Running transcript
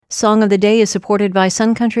Song of the Day is supported by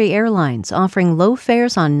Sun Country Airlines, offering low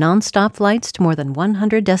fares on nonstop flights to more than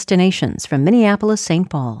 100 destinations from Minneapolis-St.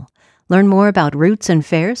 Paul. Learn more about routes and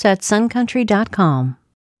fares at suncountry.com.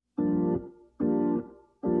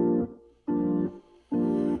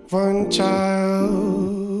 One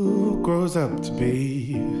child grows up to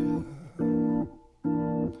be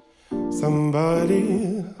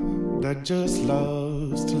somebody that just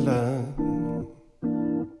loves to learn,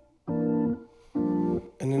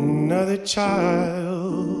 and another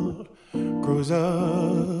child grows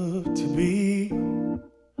up to be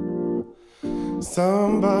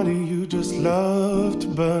somebody you just love to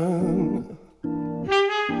burn.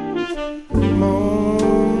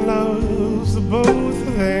 Mom loves the both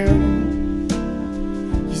of them.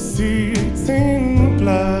 You see, it's in the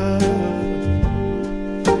blood.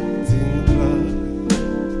 It's in the blood.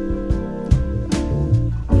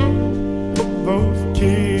 Both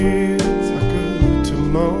kids are good to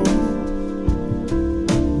mom.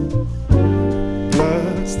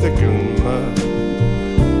 Blood's thicker than mud.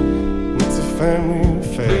 It's a family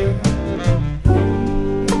affair.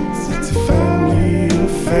 It's a family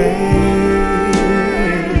affair.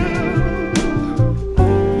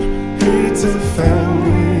 It's a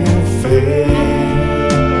family affair.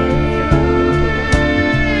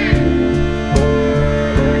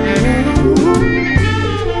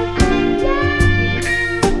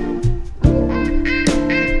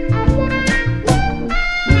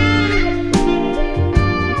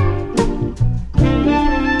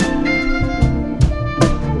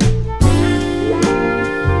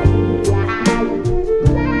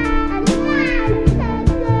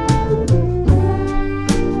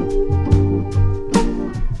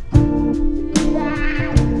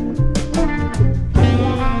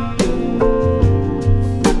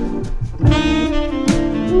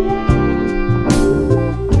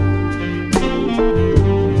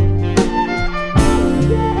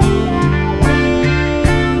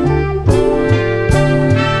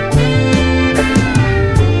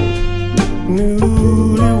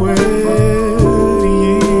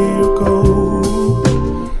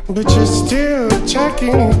 But you're still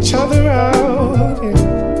checking each other out.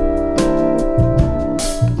 Yeah.